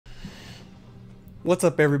What's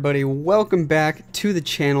up, everybody? Welcome back to the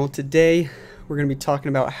channel. Today we're going to be talking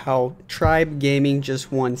about how Tribe Gaming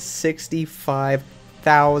just won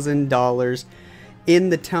 $65,000 in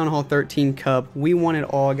the Town Hall 13 Cup. We won it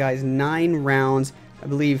all, guys. 9 rounds, I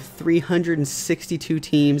believe 362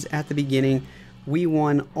 teams at the beginning. We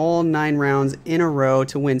won all 9 rounds in a row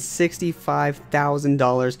to win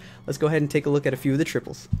 $65,000. Let's go ahead and take a look at a few of the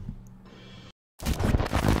triples.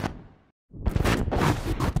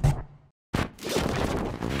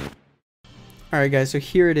 Alright guys, so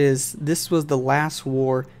here it is. This was the last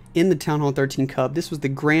war in the Town Hall 13 Cup. This was the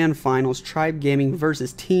grand finals, Tribe Gaming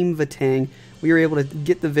versus Team Vatang. We were able to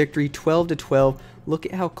get the victory 12-12. Look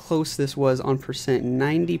at how close this was on percent,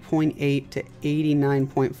 90.8 to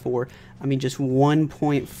 89.4. I mean, just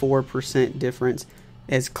 1.4% difference.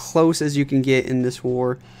 As close as you can get in this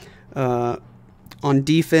war. On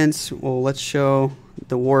defense, well, let's show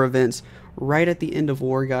the war events. Right at the end of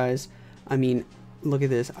war, guys, I mean, look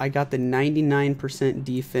at this. I got the 99%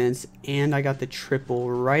 defense and I got the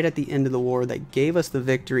triple right at the end of the war that gave us the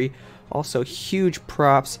victory. Also, huge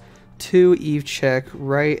props to Evechek,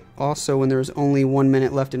 right? Also, when there was only 1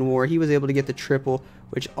 minute left in war, he was able to get the triple,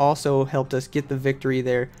 which also helped us get the victory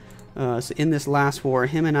there. So in this last war,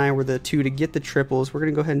 him and I were the two to get the triples. We're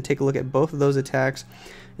going to go ahead and take a look at both of those attacks,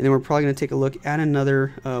 and then we're probably going to take a look at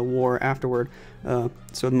another war afterward.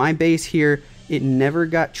 So my base here, it never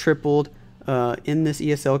got tripled. In this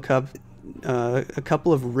ESL Cup, a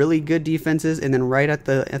couple of really good defenses, and then right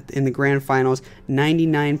in the grand finals,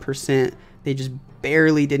 99%. They just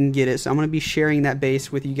barely didn't get it. So I'm going to be sharing that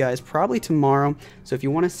base with you guys probably tomorrow. So if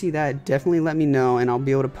you want to see that, definitely let me know, and I'll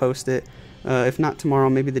be able to post it. If not tomorrow,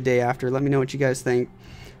 maybe the day after. Let me know what you guys think.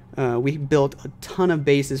 We built a ton of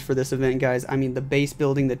bases for this event, guys. I mean, the base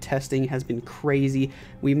building, the testing has been crazy.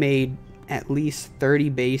 We made at least 30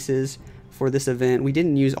 bases for this event. We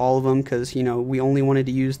didn't use all of them because, you know, we only wanted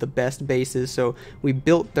to use the best bases. So we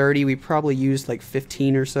built 30. We probably used like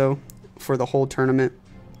 15 or so for the whole tournament.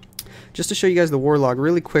 Just to show you guys the war log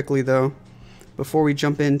really quickly, though, before we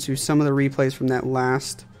jump into some of the replays from that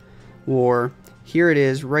last war. Here it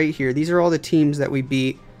is right here. These are all the teams that we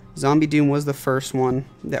beat. Zombie Doom was the first one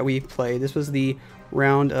that we played. This was the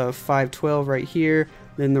round of 512 right here.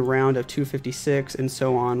 Then the round of 256 and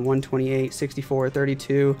so on. 128, 64,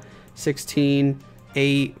 32, 16,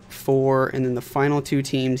 8, 4, and then the final two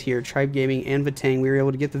teams here, Tribe Gaming and Vatang, we were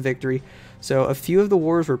able to get the victory. So a few of the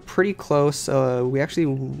wars were pretty close. We actually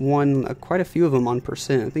won quite a few of them on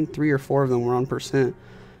percent. I think 3 or 4 of them were on percent.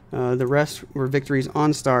 The rest were victories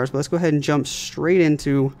on stars. But let's go ahead and jump straight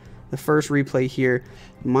into the first replay here.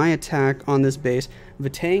 My attack on this base.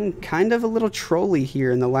 Vatang kind of a little trolly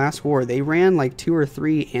here in the last war. They ran like 2 or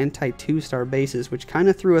 3 anti 2-star bases, which kind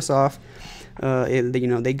of threw us off. You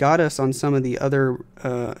know, they got us on some of the other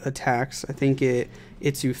attacks. I think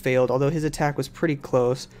iTzu failed, although his attack was pretty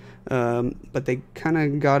close. But they kind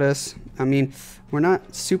of got us. I mean, we're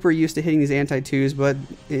not super used to hitting these anti-2s, but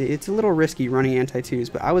it's a little risky running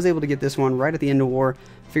anti-2s. But I was able to get this one right at the end of war,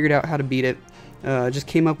 figured out how to beat it. Just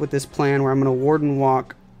came up with this plan where I'm going to Warden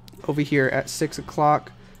walk over here at 6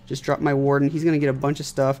 o'clock. Just drop my Warden. He's going to get a bunch of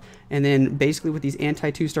stuff. And then basically with these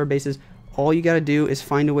anti-2-star bases, all you got to do is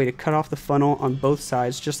find a way to cut off the funnel on both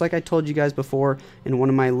sides, just like I told you guys before in one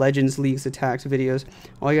of my Legends Leagues attacks videos.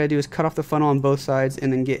 All you got to do is cut off the funnel on both sides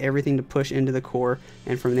and then get everything to push into the core,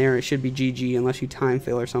 and from there it should be GG unless you time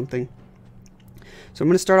fail or something. So I'm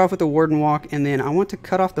going to start off with the Warden walk, and then I want to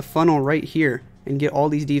cut off the funnel right here and get all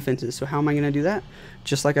these defenses. So how am I going to do that?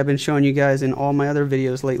 Just like I've been showing you guys in all my other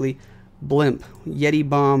videos lately. Blimp, Yeti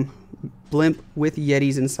bomb, blimp with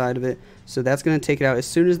Yetis inside of it. So that's going to take it out. As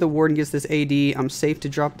soon as the Warden gets this AD, I'm safe to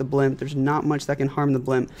drop the blimp. There's not much that can harm the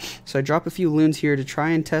blimp. So I drop a few loons here to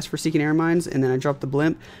try and test for Seeking Air Mines, and then I drop the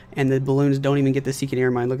blimp, and the balloons don't even get the Seeking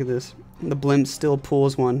Air Mine. Look at this. The blimp still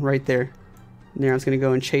pulls one right there. Now it's going to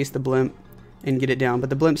go and chase the blimp and get it down. But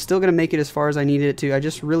the blimp's still going to make it as far as I needed it to. I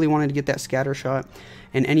just really wanted to get that scatter shot,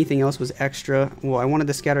 and anything else was extra. Well, I wanted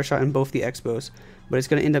the scatter shot in both the Expos, but it's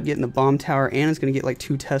going to end up getting the bomb tower, and it's going to get like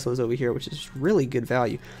 2 Teslas over here, which is really good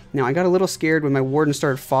value. Now, I got a little scared when my Warden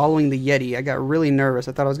started following the Yeti. I got really nervous.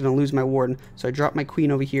 I thought I was going to lose my Warden, so I dropped my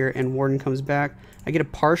Queen over here, and Warden comes back. I get a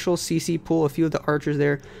partial CC pull, a few of the archers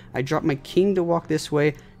there. I drop my King to walk this way,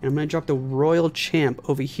 and I'm going to drop the Royal Champ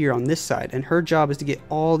over here on this side, and her job is to get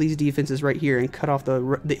all these defenses right here and cut off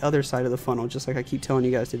the other side of the funnel, just like I keep telling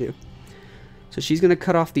you guys to do. So she's going to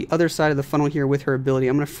cut off the other side of the funnel here with her ability.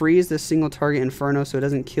 I'm going to freeze this single target Inferno so it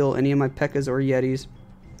doesn't kill any of my P.E.K.K.A.s or Yetis.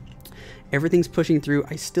 Everything's pushing through.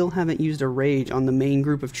 I still haven't used a Rage on the main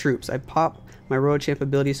group of troops. I pop my Royal Champ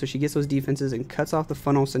ability, so she gets those defenses and cuts off the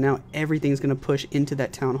funnel, so now everything's going to push into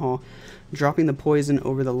that Town Hall. Dropping the poison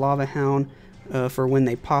over the Lava Hound for when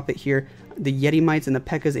they pop it here. The Yeti Mites and the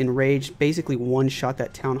P.E.K.K.A.s enraged basically one-shot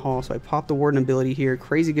that Town Hall, so I popped the Warden ability here.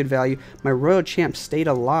 Crazy good value. My Royal Champ stayed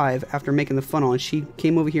alive after making the funnel, and she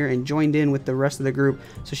came over here and joined in with the rest of the group,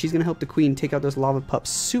 so she's going to help the Queen take out those Lava Pups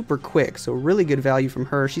super quick, so really good value from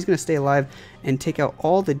her. She's going to stay alive and take out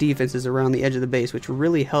all the defenses around the edge of the base, which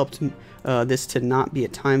really helped this to not be a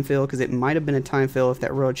time fail, because it might have been a time fail if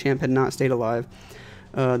that Royal Champ had not stayed alive.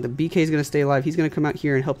 The BK is going to stay alive. He's going to come out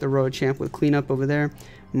here and help the Royal Champ with cleanup over there.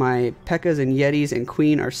 My P.E.K.K.A.s and Yetis and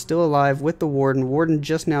Queen are still alive with the Warden. Warden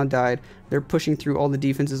just now died. They're pushing through all the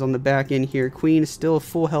defenses on the back end here. Queen is still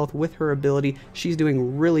full health with her ability. She's doing a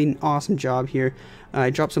really awesome job here.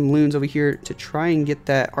 I dropped some loons over here to try and get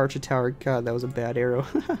that Archer Tower. God, that was a bad arrow.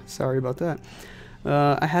 Sorry about that.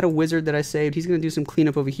 I had a wizard that I saved. He's going to do some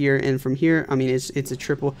cleanup over here, and from here, I mean, it's a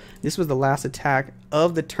triple. This was the last attack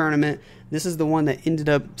of the tournament. This is the one that ended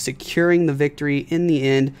up securing the victory in the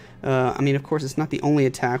end. I mean, of course, it's not the only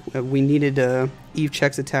attack. We needed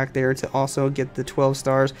iTzu's attack there to also get the 12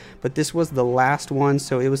 stars, but this was the last one,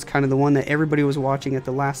 so it was kind of the one that everybody was watching at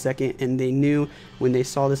the last second, and they knew when they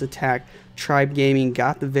saw this attack, Tribe Gaming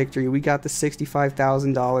got the victory. We got the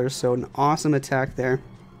 $65,000, so an awesome attack there.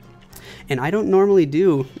 And I don't normally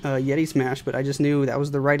do Yeti Smash, but I just knew that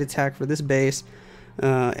was the right attack for this base.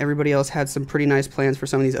 Everybody else had some pretty nice plans for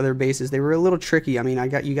some of these other bases. They were a little tricky. I mean,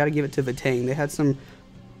 you got to give it to Vatang. They had some,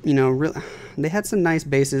 you know, they had some nice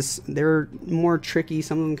bases. They were more tricky,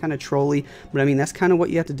 some of them kind of trolly. But I mean, that's kind of what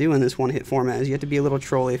you have to do in this one-hit format. Is you have to be a little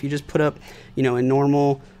trolly. If you just put up, you know, a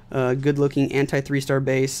normal, good-looking anti-3-star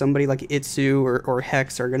base, somebody like iTzu or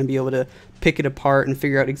Hex are going to be able to pick it apart and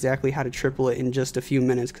figure out exactly how to triple it in just a few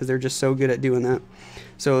minutes, because they're just so good at doing that.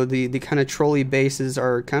 So the kind of trolly bases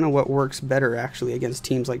are kind of what works better actually against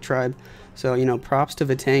teams like Tribe. So, you know, props to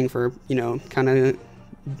Vatang for, you know, kind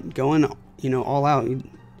of going, you know, all out.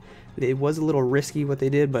 It was a little risky what they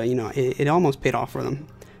did, but, you know, it almost paid off for them.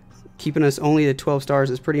 Keeping us only at 12 stars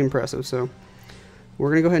is pretty impressive. So we're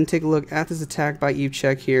going to go ahead and take a look at this attack by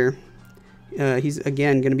iTzu here. He's,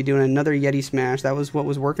 again, going to be doing another Yeti Smash. That was what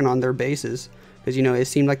was working on their bases. Because, you know, it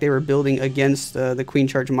seemed like they were building against the Queen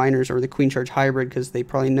Charge Miners or the Queen Charge Hybrid, because they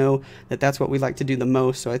probably know that that's what we like to do the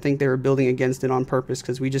most. So I think they were building against it on purpose,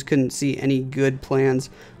 because we just couldn't see any good plans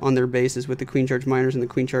on their bases with the Queen Charge Miners and the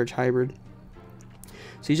Queen Charge Hybrid.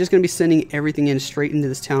 So he's just going to be sending everything in straight into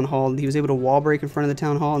this Town Hall. He was able to wall break in front of the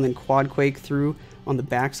Town Hall and then quad quake through on the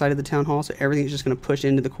back side of the Town Hall, so everything's just going to push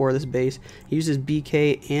into the core of this base. He uses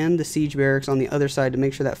BK and the Siege Barracks on the other side to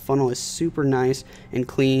make sure that funnel is super nice and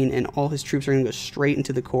clean, and all his troops are going to go straight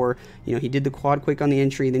into the core. You know, he did the quad quake on the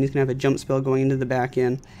entry, then he's going to have a jump spell going into the back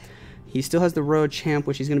end. He still has the Royal Champ,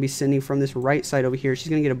 which he's going to be sending from this right side over here. She's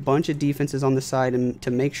going to get a bunch of defenses on the side and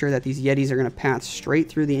to make sure that these Yetis are going to path straight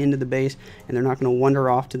through the end of the base, and they're not going to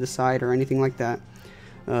wander off to the side or anything like that.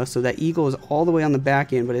 So that Eagle is all the way on the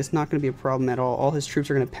back end, but it's not going to be a problem at all. All his troops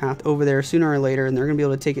are going to path over there sooner or later, and they're going to be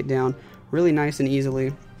able to take it down really nice and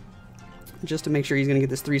easily. Just to make sure he's going to get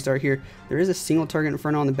this 3-star here. There is a single target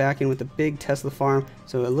Inferno on the back end with a big Tesla farm,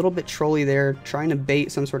 so a little bit trolly there, trying to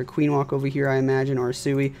bait some sort of Queen Walk over here, I imagine, or a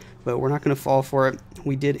Sui, but we're not going to fall for it.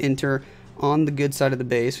 We did enter on the good side of the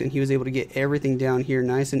base, and he was able to get everything down here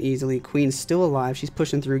nice and easily. Queen's still alive. She's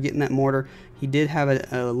pushing through, getting that mortar. He did have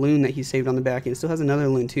a loon that he saved on the back end. Still has another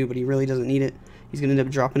loon too, but he really doesn't need it. He's going to end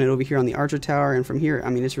up dropping it over here on the Archer Tower, and from here, I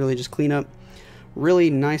mean, it's really just cleanup. Really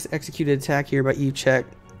nice executed attack here by iTzu,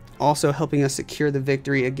 also helping us secure the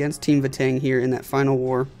victory against Team Vatang here in that final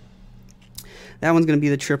war. That one's going to be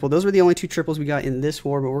the triple. Those were the only two triples we got in this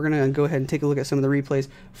war, but we're going to go ahead and take a look at some of the replays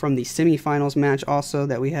from the semifinals match also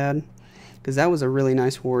that we had, because that was a really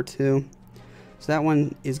nice war too. So that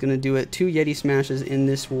one is going to do it. 2 Yeti Smashes in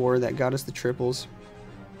this war that got us the triples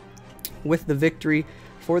with the victory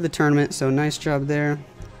for the tournament. So nice job there.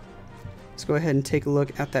 Let's go ahead and take a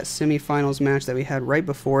look at that semifinals match that we had right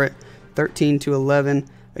before it. 13-11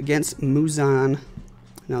 against Muzan.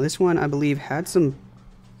 Now this one, I believe, had some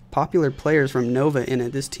popular players from Nova in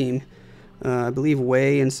it, this team. I believe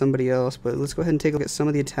Wei and somebody else, but let's go ahead and take a look at some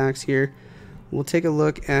of the attacks here. We'll take a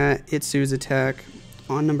look at iTzu's attack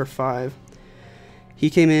on number 5. He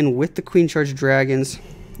came in with the Queen Charge Dragons.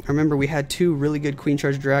 I remember we had 2 really good Queen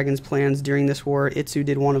Charge Dragons plans during this war. iTzu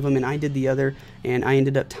did one of them and I did the other, and I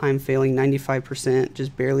ended up time failing 95%,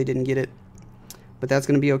 just barely didn't get it. But that's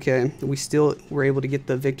going to be okay. We still were able to get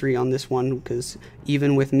the victory on this one, because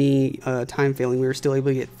even with me time failing, we were still able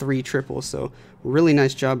to get 3 triples. So really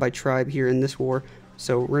nice job by Tribe here in this war.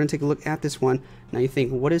 So we're going to take a look at this one. Now you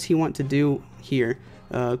think, what does he want to do here?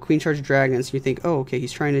 Queen charge dragon. So you think, oh, okay,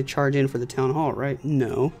 he's trying to charge in for the town hall, right?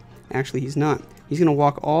 No, actually he's not. He's going to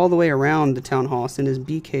walk all the way around the town hall, send his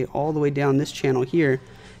BK all the way down this channel here,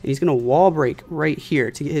 and he's going to wall break right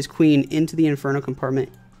here to get his queen into the inferno compartment,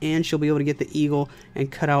 and she'll be able to get the eagle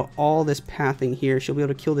and cut out all this pathing here. She'll be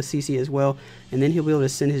able to kill the CC as well, and then he'll be able to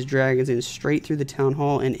send his dragons in straight through the town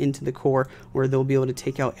hall and into the core, where they'll be able to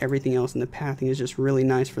take out everything else, and the pathing is just really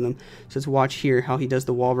nice for them. So let's watch here how he does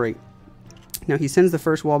the wall break. Now he sends the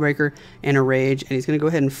first wall breaker and a rage, and he's going to go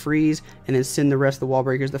ahead and freeze and then send the rest of the wall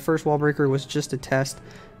breakers. The first wall breaker was just a test.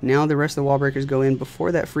 Now the rest of the wall breakers go in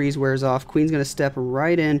before that freeze wears off. Queen's going to step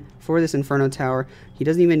right in for this Inferno Tower. He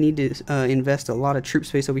doesn't even need to invest a lot of troop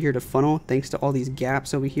space over here to funnel, thanks to all these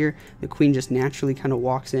gaps over here. The Queen just naturally kind of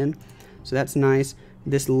walks in, so that's nice.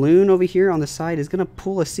 This loon over here on the side is going to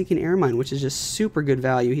pull a Seeking Air Mine, which is just super good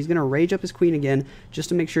value. He's going to rage up his queen again just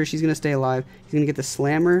to make sure she's going to stay alive. He's going to get the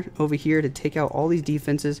slammer over here to take out all these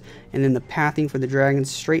defenses, and then the pathing for the dragons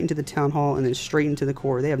straight into the town hall and then straight into the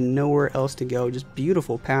core. They have nowhere else to go. Just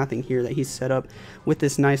beautiful pathing here that he's set up with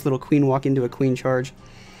this nice little queen walk into a queen charge.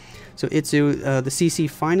 So iTzu, the CC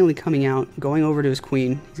finally coming out, going over to his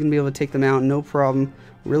queen. He's going to be able to take them out, no problem,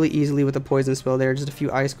 really easily with the poison spell there. Just a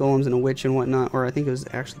few ice golems and a witch and whatnot, or I think it was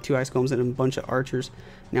actually 2 ice golems and a bunch of archers.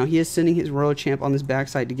 Now he is sending his royal champ on this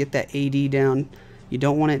backside to get that AD down. You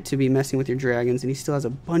don't want it to be messing with your dragons, and he still has a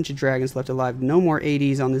bunch of dragons left alive. No more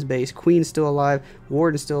ADs on this base. Queen's still alive,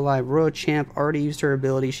 Warden's still alive, royal champ already used her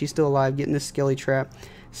ability. She's still alive, getting this skelly trap.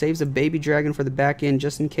 Saves a baby dragon for the back end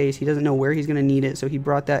just in case. He doesn't know where he's going to need it, so he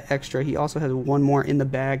brought that extra. He also has one more in the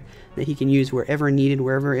bag that he can use wherever needed,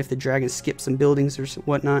 wherever if the dragon skips some buildings or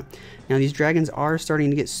whatnot. Now these dragons are starting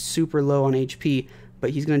to get super low on HP,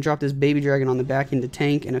 but he's going to drop this baby dragon on the back end to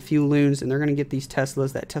tank and a few loons, and they're going to get these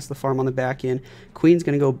Teslas, that Tesla farm on the back end. Queen's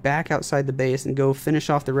going to go back outside the base and go finish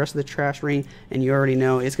off the rest of the trash ring, and you already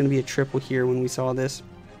know it's going to be a triple here when we saw this.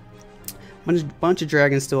 Bunch of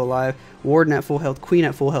dragons still alive. Warden at full health, Queen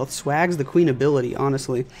at full health. Swags the Queen ability,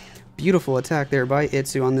 honestly. Beautiful attack there by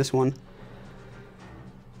iTzu on this one.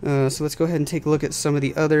 So let's go ahead and take a look at some of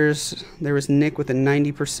the others. There was Nick with a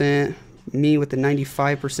 90%, me with the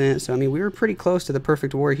 95%. So, I mean, we were pretty close to the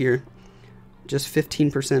perfect war here. Just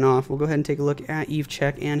 15% off. We'll go ahead and take a look at Eve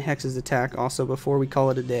Check and Hex's attack also before we call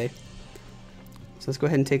it a day. So let's go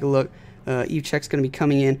ahead and take a look. Eve Check's going to be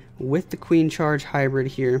coming in with the Queen Charge hybrid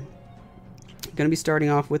here. Going to be starting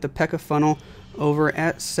off with the P.E.K.K.A funnel over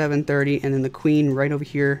at 7:30, and then the Queen right over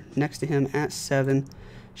here next to him at 7.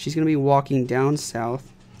 She's going to be walking down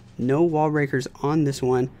south. No wall breakers on this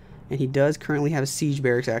one, and he does currently have a siege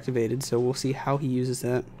barracks activated, so we'll see how he uses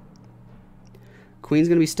that. Queen's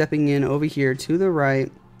going to be stepping in over here to the right,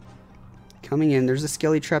 coming in. There's a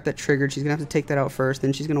skelly trap that triggered. She's going to have to take that out first,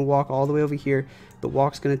 then she's going to walk all the way over here. The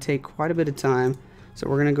walk's going to take quite a bit of time, so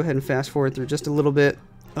we're going to go ahead and fast forward through just a little bit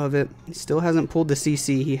of it. He still hasn't pulled the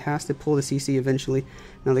CC. He has to pull the CC eventually.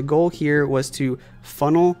 Now the goal here was to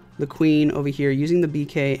funnel the Queen over here using the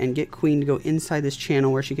BK and get Queen to go inside this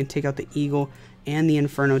channel where she can take out the Eagle and the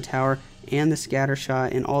Inferno Tower and the Scatter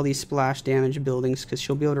Shot and all these splash damage buildings, because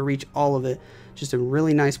she'll be able to reach all of it. Just a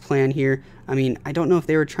really nice plan here. I mean, I don't know if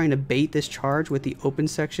they were trying to bait this charge with the open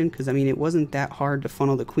section, because I mean it wasn't that hard to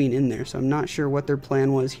funnel the Queen in there, so I'm not sure what their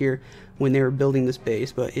plan was here when they were building this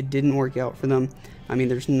base, but it didn't work out for them. I mean,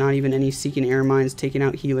 there's not even any Seeking Air Mines taking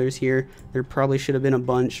out healers here. There probably should have been a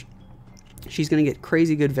bunch. She's going to get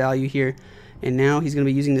crazy good value here, and now he's going to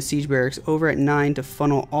be using the Siege Barracks over at 9 to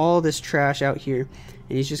funnel all this trash out here,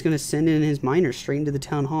 and he's just going to send in his miners straight into the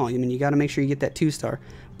Town Hall. I mean, you got to make sure you get that 2-star,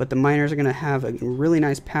 but the miners are going to have a really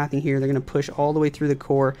nice pathing here. They're going to push all the way through the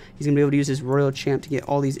core. He's going to be able to use his Royal Champ to get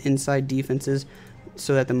all these inside defenses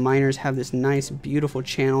so that the miners have this nice, beautiful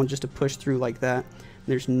channel just to push through like that.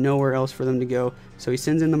 There's nowhere else for them to go. So he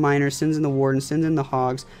sends in the miners, sends in the warden, sends in the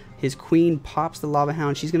hogs. His queen pops the lava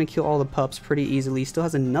hound. She's going to kill all the pups pretty easily. He still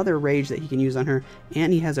has another rage that he can use on her,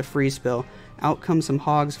 and he has a freeze spell. Out comes some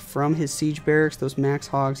hogs from his siege barracks, those max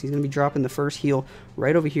hogs. He's going to be dropping the first heal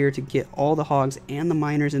right over here to get all the hogs and the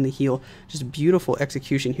miners in the heal. Just beautiful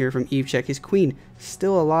execution here from Eve Check. His queen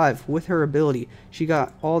still alive with her ability. She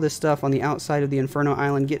got all this stuff on the outside of the Inferno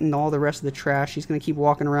Island, getting all the rest of the trash. She's going to keep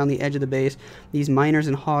walking around the edge of the base. These miners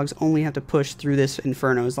and hogs only have to push through this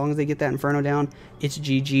Inferno. As long as they get that Inferno down, it's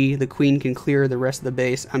GG. The queen can clear the rest of the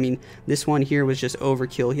base. I mean, this one here was just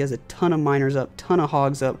overkill. He has a ton of miners up, ton of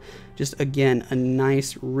hogs up. Just again, a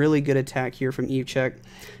nice, really good attack here from Eve Check.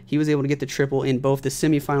 He was able to get the triple in both the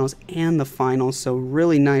semifinals and the finals, so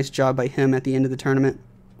really nice job by him at the end of the tournament.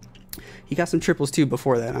 He got some triples too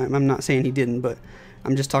before that. I'm not saying he didn't, but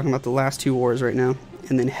I'm just talking about the last 2 wars right now.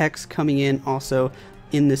 And then Hex coming in also.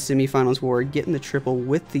 in the semifinals war, getting the triple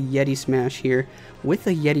with the Yeti Smash here with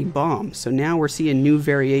a Yeti Bomb. So now we're seeing new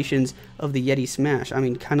variations of the Yeti Smash. I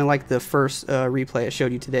mean, kind of like the first replay I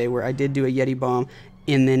showed you today, where I did do a Yeti Bomb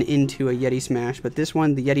and then into a Yeti Smash. But this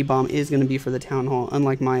one, the Yeti Bomb is going to be for the Town Hall,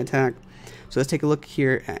 unlike my attack. So let's take a look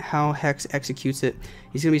here at how Hex executes it.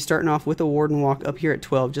 He's going to be starting off with a Warden Walk up here at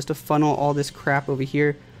 12, just to funnel all this crap over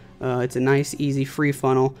here. It's a nice, easy, free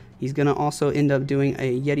funnel. He's going to also end up doing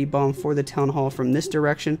a Yeti Bomb for the Town Hall from this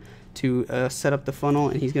direction to set up the funnel,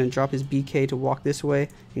 and he's going to drop his BK to walk this way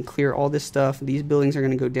and clear all this stuff. These buildings are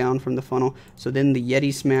going to go down from the funnel, so then the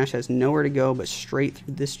Yeti Smash has nowhere to go but straight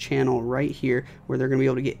through this channel right here, where they're going to be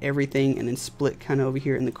able to get everything and then split kind of over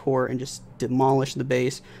here in the core and just demolish the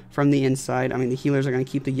base from the inside. I mean, the healers are going to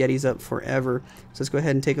keep the Yetis up forever. So let's go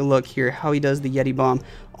ahead and take a look here how he does the Yeti Bomb.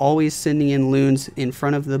 Always sending in loons in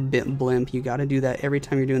front of the blimp. You got to do that every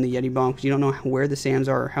time you're doing the Yeti Bomb, because you don't know where the SAMs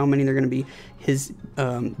are or how many they're going to be. His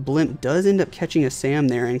blimp does end up catching a SAM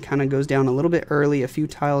there and kind of goes down a little bit early, a few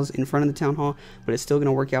tiles in front of the Town Hall, but it's still going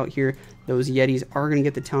to work out here. Those Yetis are going to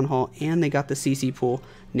get the Town Hall, and they got the CC pool.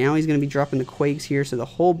 Now he's going to be dropping the Quakes here, so the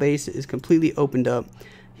whole base is completely opened up.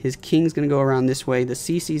 His King's going to go around this way. The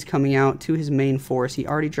CC's coming out to his main force. He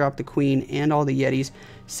already dropped the Queen and all the Yetis,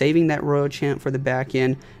 saving that Royal Champ for the back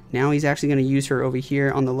end. Now he's actually going to use her over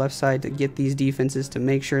here on the left side to get these defenses to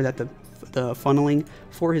make sure that the funneling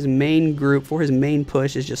for his main group, for his main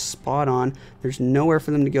push, is just spot on. There's nowhere for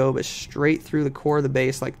them to go but straight through the core of the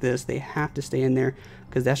base like this. They have to stay in there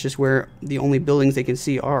because that's just where the only buildings they can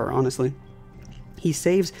see are, honestly. He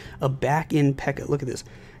saves a back-end P.E.K.K.A. Look at this.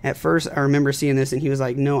 At first, I remember seeing this, and he was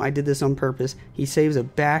like, no, I did this on purpose. He saves a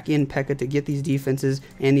back-end P.E.K.K.A. to get these defenses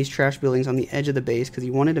and these trash buildings on the edge of the base because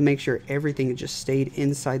he wanted to make sure everything just stayed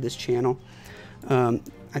inside this channel.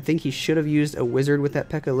 I think he should have used a wizard with that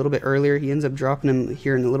P.E.K.K.A. a little bit earlier. He ends up dropping him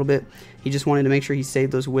here in a little bit. He just wanted to make sure he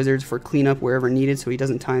saved those wizards for cleanup wherever needed so he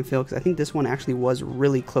doesn't time fail, because I think this one actually was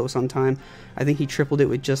really close on time. I think he tripled it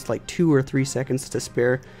with just like 2 or 3 seconds to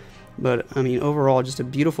spare. But, I mean, overall, just a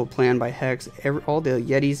beautiful plan by Hex. All the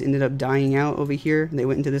Yetis ended up dying out over here. They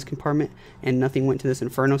went into this compartment, and nothing went to this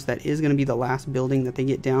Inferno. So that is going to be the last building that they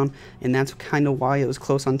get down. And that's kind of why it was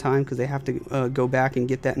close on time, because they have to go back and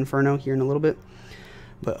get that Inferno here in a little bit.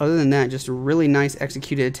 But other than that, just a really nice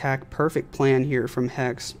executed attack. Perfect plan here from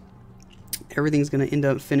Hex. Everything's going to end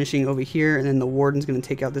up finishing over here, and then the Warden's going to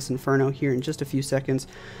take out this Inferno here in just a few seconds.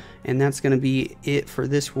 And that's going to be it for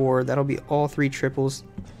this war. That'll be all 3 triples.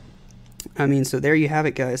 I mean, so there you have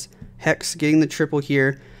it, guys. Hex getting the triple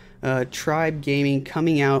here. Tribe Gaming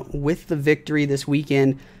coming out with the victory this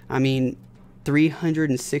weekend. I mean,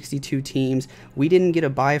 362 teams. We didn't get a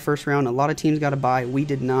bye first round. A lot of teams got a bye. We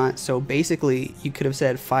did not. So basically, you could have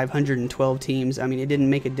said 512 teams. I mean, it didn't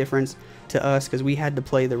make a difference to us because we had to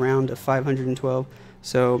play the round of 512.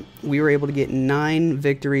 So we were able to get 9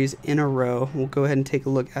 victories in a row. We'll go ahead and take a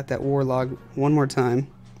look at that war log one more time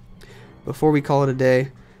before we call it a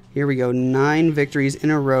day. Here we go, 9 victories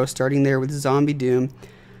in a row, starting there with Zombie Doom.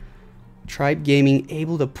 Tribe Gaming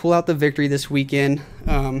able to pull out the victory this weekend.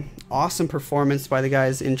 Awesome performance by the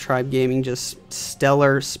guys in Tribe Gaming, just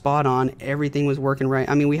stellar, spot on. Everything was working right.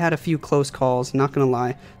 I mean, we had a few close calls, not going to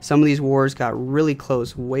lie. Some of these wars got really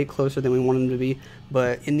close, way closer than we wanted them to be.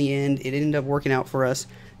 But in the end, it ended up working out for us.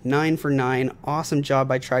 9 for 9. Awesome job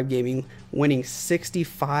by Tribe Gaming, winning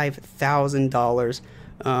 $65,000.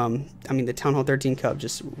 I mean, the Town Hall 13 Cup,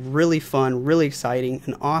 just really fun, really exciting,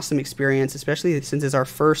 an awesome experience, especially since it's our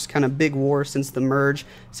first kind of big war since the merge,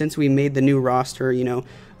 since we made the new roster, you know,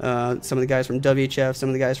 some of the guys from WHF, some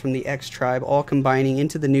of the guys from the X Tribe, all combining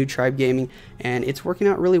into the new Tribe Gaming, and it's working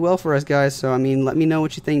out really well for us, guys. So, I mean, let me know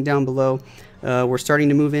what you think down below. We're starting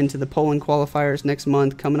to move into the Poland qualifiers next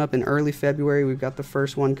month, coming up in early February. We've got the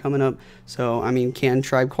first one coming up. So, I mean, can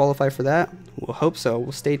Tribe qualify for that? We'll hope so.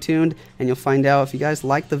 We'll stay tuned, and you'll find out. If you guys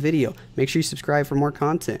like the video, make sure you subscribe for more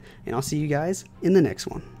content, and I'll see you guys in the next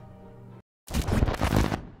one.